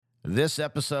This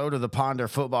episode of the Ponder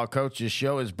Football Coaches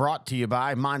Show is brought to you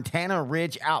by Montana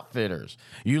Ridge Outfitters.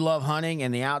 You love hunting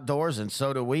and the outdoors, and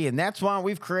so do we, and that's why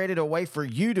we've created a way for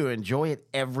you to enjoy it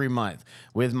every month.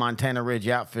 With Montana Ridge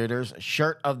Outfitters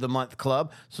Shirt of the Month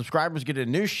Club, subscribers get a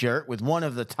new shirt with one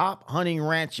of the top hunting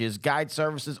ranches, guide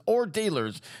services, or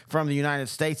dealers from the United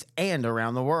States and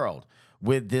around the world.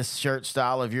 With this shirt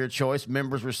style of your choice,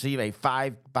 members receive a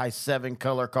 5x7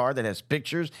 color card that has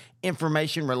pictures,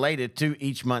 information related to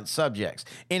each month's subjects.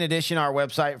 In addition, our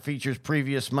website features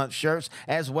previous month shirts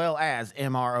as well as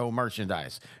MRO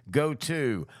merchandise. Go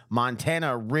to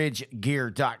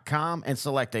MontanaRidgeGear.com and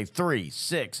select a 3,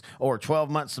 6, or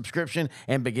 12-month subscription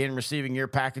and begin receiving your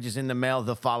packages in the mail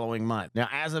the following month. Now,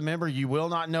 as a member, you will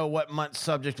not know what month's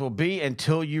subject will be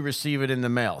until you receive it in the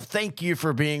mail. Thank you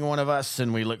for being one of us,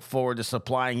 and we look forward to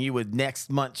supplying you with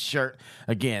next month's shirt.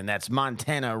 Again, that's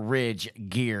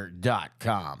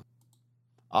MontanaRidgeGear.com.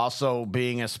 Also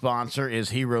being a sponsor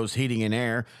is Heroes Heating and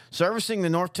Air, servicing the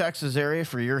North Texas area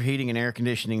for your heating and air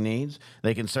conditioning needs.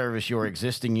 They can service your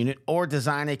existing unit or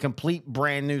design a complete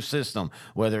brand new system.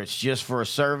 Whether it's just for a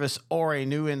service or a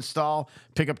new install,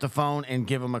 pick up the phone and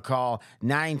give them a call,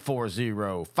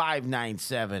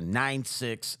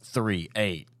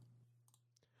 940-597-9638.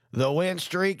 The win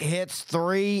streak hits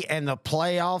 3, and the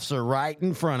playoffs are right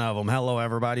in front of them. Hello,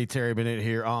 everybody. Terry Bennett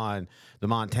here on the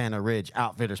Montana Ridge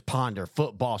Outfitters Ponder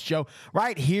Football Show,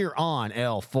 right here on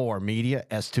L4 Media,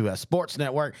 S2S Sports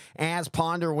Network, as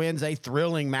Ponder wins a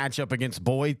thrilling matchup against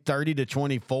Boyd,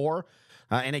 30-24,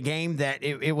 in a game that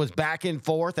it was back and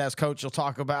forth, as Coach will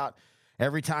talk about.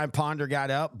 Every time Ponder got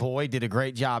up, Boyd did a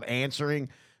great job answering.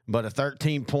 But a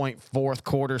 13-point fourth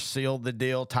quarter sealed the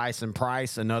deal. Tyson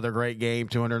Price, another great game,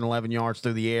 211 yards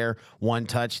through the air, 1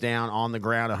 touchdown on the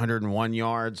ground, 101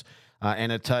 yards,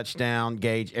 and a touchdown.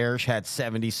 Gage Ayers had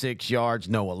 76 yards.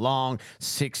 Noah Long,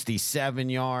 67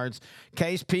 yards.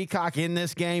 Case Peacock in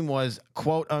this game was,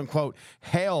 quote-unquote,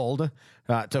 held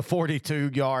to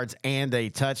 42 yards and a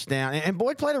touchdown. And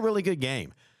Boyd played a really good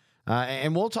game.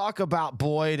 And we'll talk about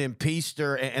Boyd and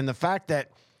Peaster and the fact that,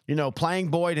 you know, playing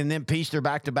Boyd and then Peaster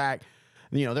back-to-back,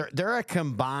 you know, they're a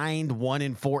combined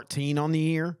 1-14 on the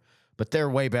year, but they're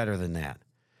way better than that.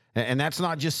 And that's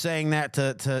not just saying that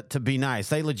to be nice.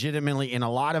 They legitimately, in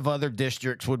a lot of other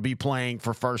districts, would be playing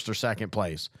for first or second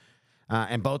place.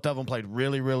 And both of them played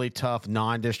really, really tough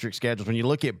non-district schedules. When you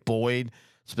look at Boyd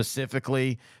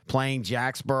specifically, playing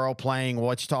Jacksboro, playing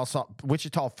Wichita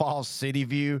Falls, City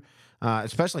View,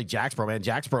 especially Jacksboro, man.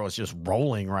 Jacksboro is just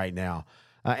rolling right now.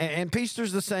 And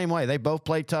Peaster's the same way. They both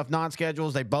play tough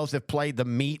non-schedules. They both have played the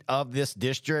meat of this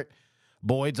district.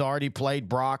 Boyd's already played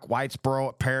Brock,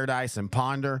 Whitesboro, Paradise, and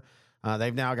Ponder.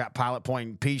 They've now got Pilot Point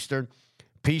and Peaster.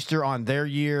 Peaster on their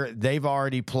year, they've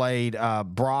already played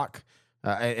Brock,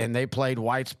 and they played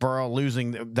Whitesboro,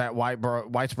 losing that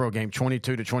Whitesboro game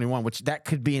 22-21, which that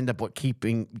could be end up what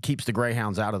keeps the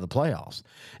Greyhounds out of the playoffs.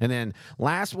 And then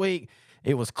last week,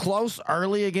 it was close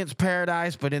early against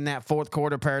Paradise, but in that fourth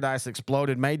quarter, Paradise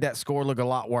exploded, made that score look a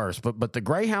lot worse. But the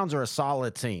Greyhounds are a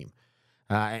solid team,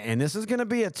 and this is going to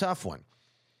be a tough one.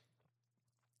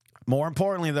 More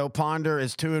importantly, though, Ponder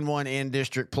is 2-1 in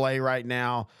district play right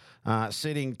now,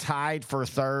 sitting tied for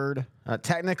third,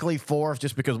 technically fourth,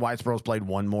 just because Whitesboro's played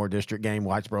one more district game.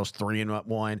 Whitesboro's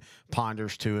 3-1,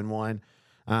 Ponder's 2-1.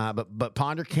 But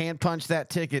Ponder can punch that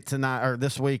ticket tonight or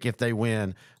this week if they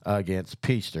win against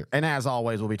Peaster. And as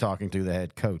always, we'll be talking to the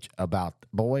head coach about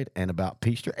Boyd and about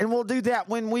Peaster. And we'll do that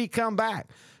when we come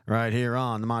back right here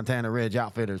on the Montana Ridge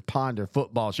Outfitters Ponder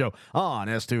Football Show on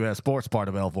S2S Sports, part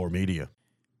of L4 Media.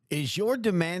 Is your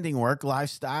demanding work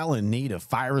lifestyle in need of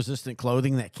fire-resistant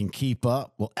clothing that can keep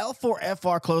up? Well,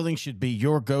 L4FR clothing should be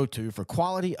your go-to for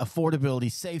quality, affordability,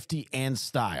 safety, and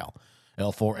style.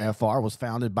 L4FR was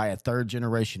founded by a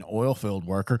third-generation oil field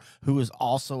worker who is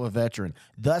also a veteran.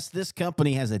 Thus, this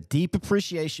company has a deep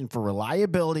appreciation for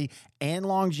reliability and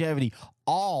longevity,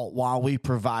 all while we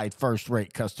provide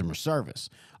first-rate customer service.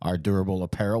 Our durable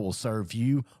apparel will serve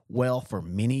you well for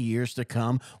many years to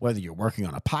come, whether you're working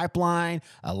on a pipeline,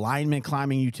 a lineman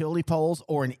climbing utility poles,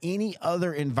 or in any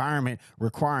other environment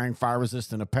requiring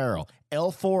fire-resistant apparel.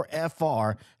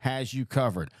 L4FR has you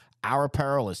covered. Our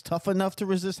apparel is tough enough to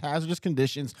resist hazardous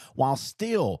conditions while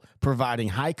still providing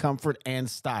high comfort and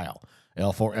style.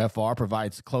 L4FR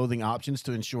provides clothing options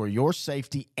to ensure your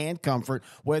safety and comfort,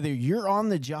 whether you're on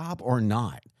the job or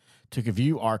not. To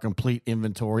view our complete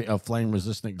inventory of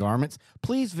flame-resistant garments,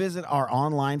 please visit our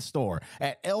online store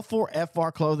at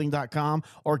L4FRclothing.com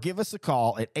or give us a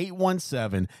call at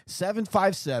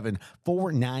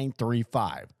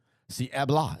 817-757-4935. Si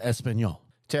habla español.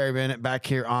 Terry Bennett back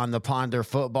here on the Ponder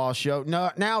Football Show.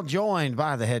 Now joined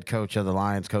by the head coach of the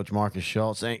Lions, Coach Marcus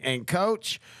Schultz. And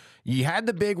Coach, you had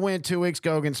the big win 2 weeks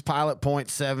ago against Pilot Point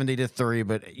 70-3,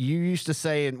 but you used to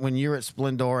say when you were at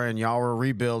Splendora and y'all were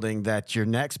rebuilding that your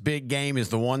next big game is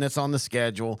the one that's on the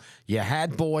schedule. You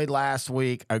had Boyd last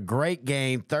week, a great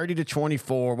game,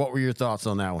 30-24. What were your thoughts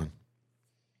on that one?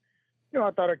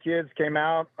 I thought our kids came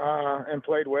out and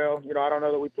played well. I don't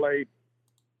know that we played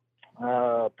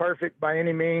perfect by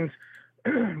any means,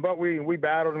 but we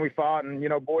battled and we fought. And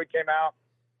Boyd came out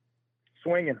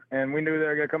swinging, and we knew they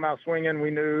were going to come out swinging.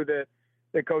 We knew that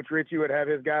Coach Ritchie would have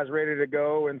his guys ready to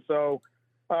go, and so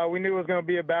we knew it was going to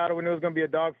be a battle. We knew it was going to be a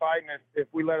dogfight, and if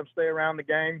we let them stay around the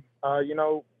game,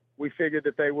 we figured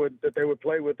that they would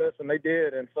play with us, and they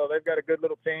did. And so they've got a good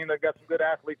little team. They've got some good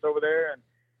athletes over there,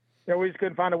 and we just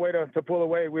couldn't find a way to pull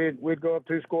away. We'd go up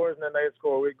 2 scores and then they'd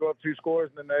score. We'd go up 2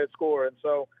 scores and then they'd score. And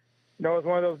so, it was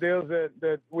one of those deals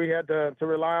that we had to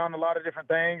rely on a lot of different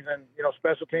things. And,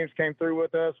 special teams came through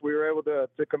with us. We were able to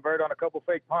convert on a couple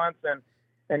fake punts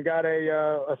and got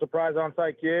a surprise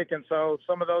onside kick. And so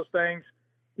some of those things,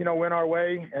 went our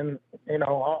way. And,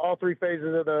 all 3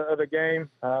 phases of the game,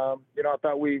 I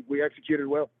thought we executed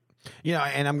well.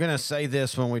 And I'm going to say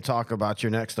this when we talk about your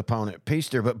next opponent,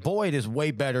 Peaster, but Boyd is way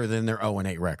better than their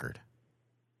 0-8 record.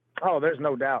 Oh, there's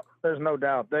no doubt. There's no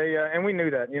doubt. They and we knew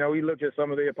that. We looked at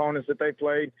some of the opponents that they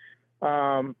played,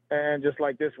 and just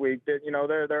like this week, that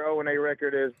their 0-8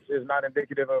 record is not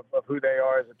indicative of who they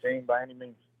are as a team by any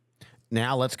means.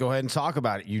 Now let's go ahead and talk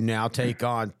about it. You now take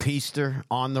on Peaster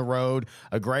on the road,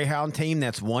 a Greyhound team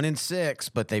that's 1-6,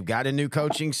 but they've got a new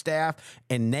coaching staff,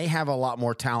 and they have a lot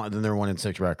more talent than their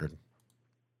 1-6 record.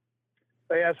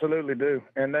 They absolutely do,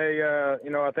 and they,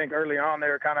 I think early on they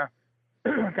were kind of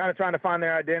trying to find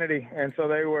their identity, and so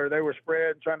they were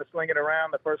spread, trying to sling it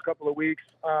around the first couple of weeks,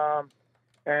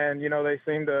 and they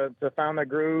seemed to found their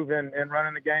groove and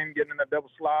running the game, getting in a double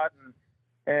slot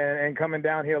and coming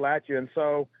downhill at you, and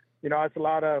so. It's a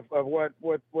lot of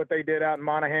what they did out in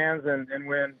Monahans, and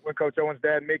when Coach Owen's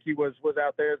dad, Mickey, was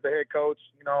out there as the head coach,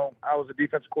 I was a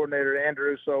defensive coordinator at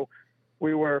Andrews, so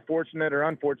we were fortunate or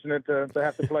unfortunate to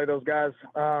have to play those guys.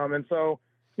 And so,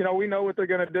 we know what they're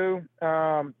going to do.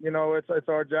 It's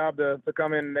our job to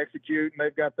come in and execute, and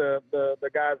they've got the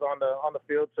guys on the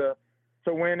field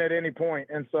to win at any point.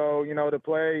 And so, to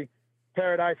play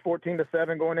Paradise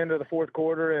 14-7 going into the fourth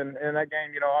quarter, and that game,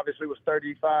 obviously was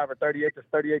 35 or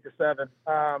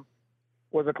 38-7.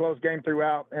 Was a close game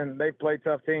throughout, and they've played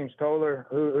tough teams. Toller,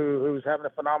 who's having a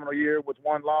phenomenal year with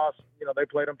 1 loss, they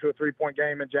played them to a 3-point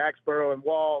game in Jacksboro and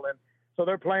Wall, and so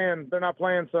they're not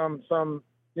playing some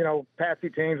patsy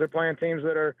teams. They're playing teams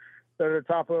that are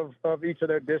top of each of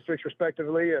their districts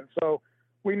respectively, and so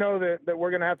we know that we're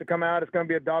going to have to come out. It's going to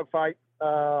be a dogfight.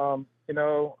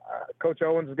 Coach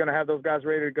Owens is going to have those guys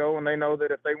ready to go, and they know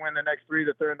that if they win the next 3,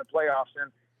 that they're in the playoffs.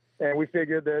 And we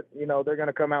figured that, they're going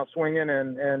to come out swinging,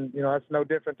 and that's no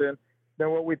different than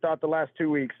what we thought the last 2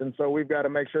 weeks. And so we've got to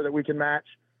make sure that we can match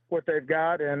what they've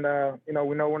got. And, we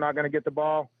know we're not going to get the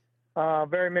ball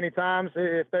very many times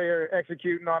if they are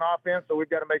executing on offense. So we've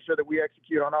got to make sure that we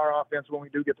execute on our offense when we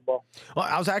do get the ball. Well,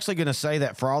 I was actually going to say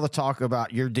that for all the talk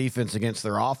about your defense against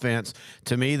their offense,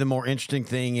 to me, the more interesting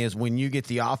thing is when you get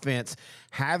the offense,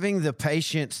 having the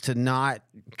patience to not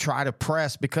try to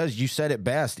press, because you said it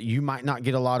best, you might not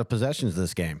get a lot of possessions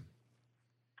this game.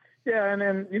 Yeah.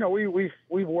 And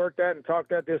we've worked that and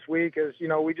talked that this week as,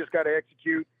 we just got to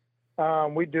execute.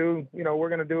 We do, we're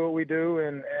going to do what we do.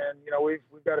 And we've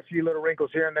got a few little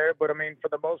wrinkles here and there, but I mean, for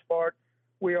the most part,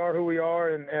 we are who we are,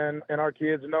 and our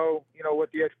kids know,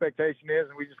 what the expectation is.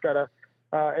 And we just got to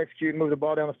execute and move the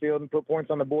ball down the field and put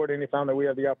points on the board anytime that we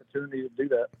have the opportunity to do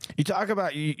that. You talk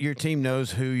about your team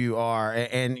knows who you are,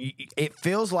 and it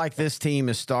feels like this team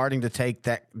is starting to take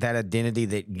that identity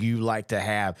that you like to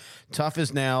have. Tough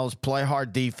as nails, play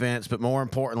hard defense, but more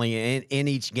importantly, in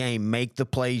each game, make the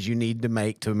plays you need to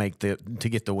make to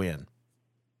get the win.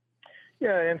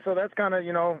 Yeah, and so that's kind of,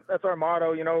 that's our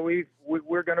motto.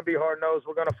 We're going to be hard-nosed.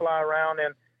 We're going to fly around,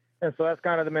 and so that's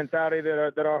kind of the mentality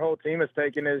that our whole team has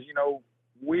taken is,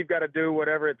 we've got to do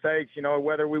whatever it takes,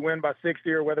 whether we win by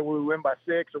 60 or whether we win by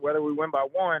 6 or whether we win by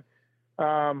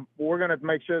 1. We're going to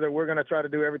make sure that we're going to try to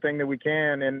do everything that we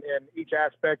can in each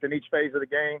aspect and each phase of the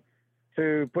game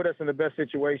to put us in the best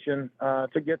situation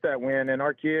to get that win. And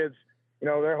our kids,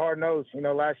 they're hard-nosed.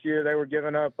 Last year they were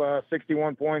giving up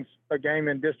 61 points a game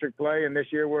in district play, and this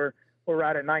year we're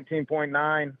right at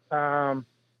 19.9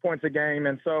 points a game.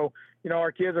 And so,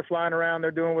 our kids are flying around. They're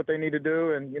doing what they need to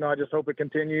do, and I just hope it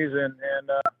continues, and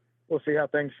we'll see how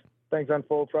things things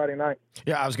unfold Friday night.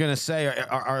 Yeah, I was going to say,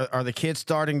 are the kids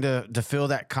starting to feel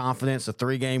that confidence? A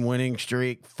 3-game winning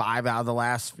streak, 5 out of the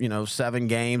last 7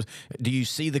 games. Do you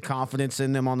see the confidence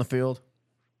in them on the field?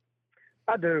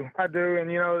 I do, and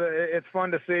it's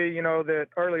fun to see. That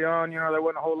early on, there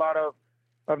wasn't a whole lot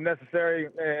of necessary,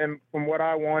 and from what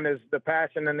I want is the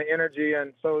passion and the energy,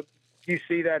 and so you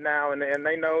see that now, and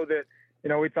they know that.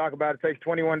 We talk about it takes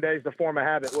 21 days to form a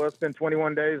habit. Well, it's been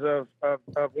 21 days of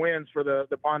wins for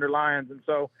the Ponder Lions, and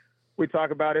so we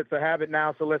talk about it's a habit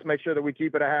now. So let's make sure that we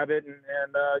keep it a habit,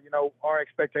 and our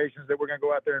expectations that we're going to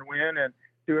go out there and win and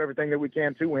do everything that we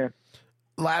can to win.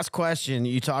 Last question.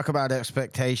 You talk about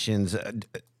expectations.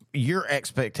 Your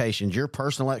expectations, your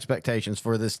personal expectations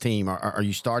for this team, are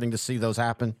you starting to see those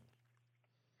happen?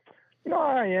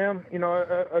 I am.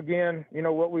 Again,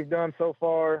 what we've done so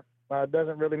far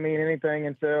doesn't really mean anything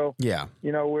until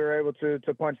we're able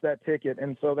to punch that ticket.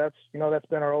 And so that's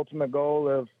been our ultimate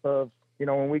goal of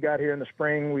when we got here in the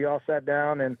spring, we all sat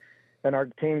down and our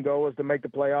team goal was to make the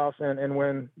playoffs and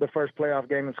win the first playoff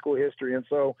game in school history. And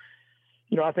so,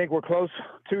 I think we're close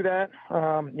to that.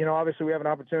 Obviously we have an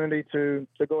opportunity to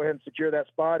go ahead and secure that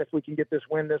spot if we can get this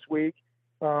win this week.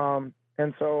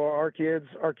 And so our kids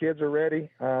are ready.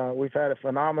 We've had a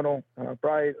phenomenal,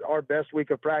 probably our best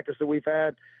week of practice that we've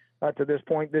had to this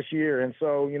point this year. And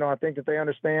so, I think that they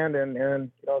understand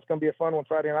and it's going to be a fun one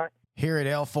Friday night. Here at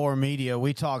L4 Media,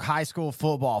 we talk high school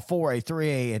football, 4A,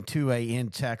 3A, and 2A in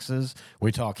Texas.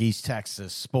 We talk East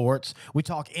Texas sports. We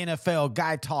talk NFL,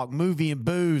 guy talk, movie and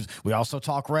booze. We also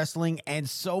talk wrestling and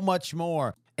so much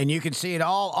more. And you can see it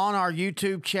all on our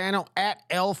YouTube channel at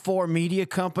L4 Media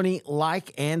Company.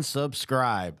 Like and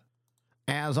subscribe.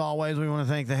 As always, we want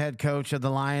to thank the head coach of the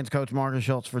Lions, Coach Marcus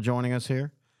Schultz, for joining us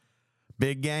here.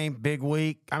 Big game, big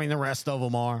week. The rest of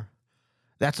them are.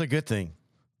 That's a good thing.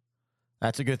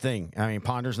 That's a good thing.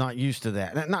 Ponder's not used to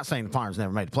that. Not saying the Ponder's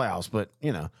never made the playoffs, but,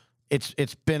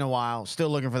 it's been a while. Still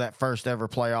looking for that first ever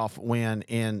playoff win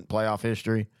in playoff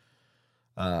history.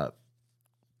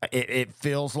 It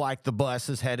feels like the bus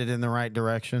is headed in the right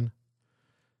direction.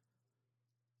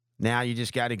 Now you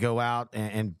just got to go out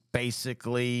and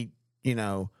basically,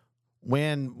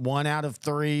 win 1 out of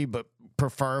 3, but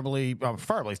preferably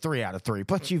 3 out of 3.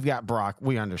 But you've got Brock.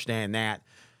 We understand that.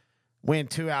 Win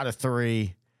 2 out of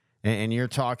 3. And you're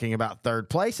talking about third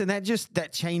place, and that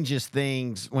changes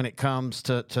things when it comes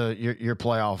to your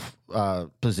playoff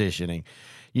positioning.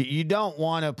 You don't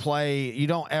want to play. You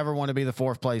don't ever want to be the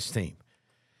 4th place team.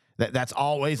 That's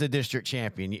always a district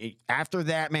champion. After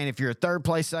that, man, if you're a 3rd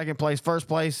place, 2nd place, 1st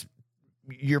place,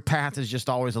 your path is just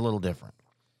always a little different.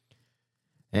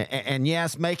 And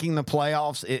yes, making the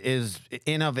playoffs is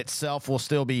in of itself will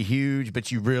still be huge,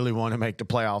 but you really want to make the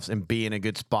playoffs and be in a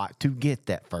good spot to get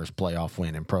that first playoff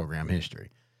win in program history.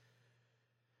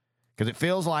 Because it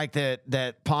feels like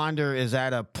that Ponder is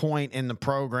at a point in the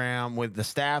program with the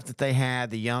staff that they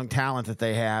had, the young talent that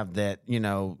they have, that,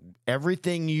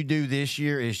 everything you do this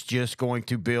year is just going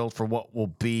to build for what will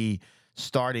be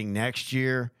starting next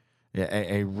year,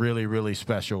 a really, really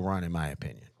special run, in my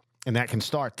opinion. And that can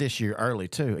start this year early,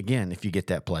 too, again, if you get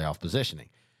that playoff positioning.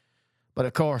 But,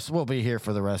 of course, we'll be here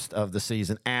for the rest of the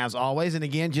season, as always. And,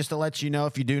 again, just to let you know,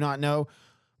 if you do not know,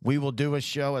 we will do a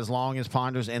show as long as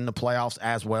Ponder's in the playoffs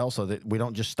as well, so that we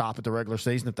don't just stop at the regular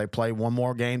season. If they play 1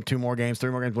 more game, 2 more games, 3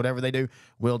 more games, whatever they do,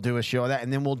 we'll do a show of that.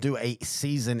 And then we'll do a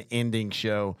season-ending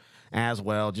show as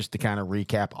well, just to kind of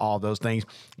recap all those things.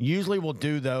 Usually we'll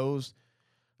do those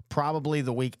probably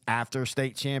the week after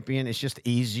state champion. It's just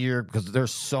easier because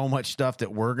there's so much stuff that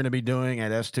we're going to be doing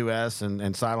at S2S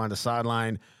and sideline to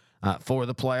sideline for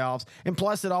the playoffs. And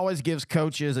plus, it always gives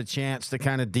coaches a chance to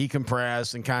kind of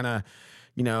decompress and kind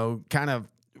of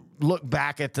look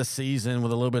back at the season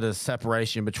with a little bit of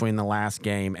separation between the last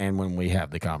game and when we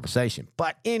have the conversation.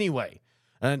 But anyway,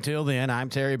 until then, I'm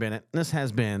Terry Bennett. This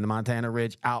has been the Montana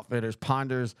Ridge Outfitters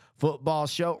Ponders Football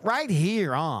Show right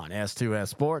here on S2S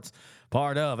Sports,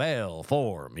 part of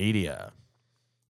L4 Media.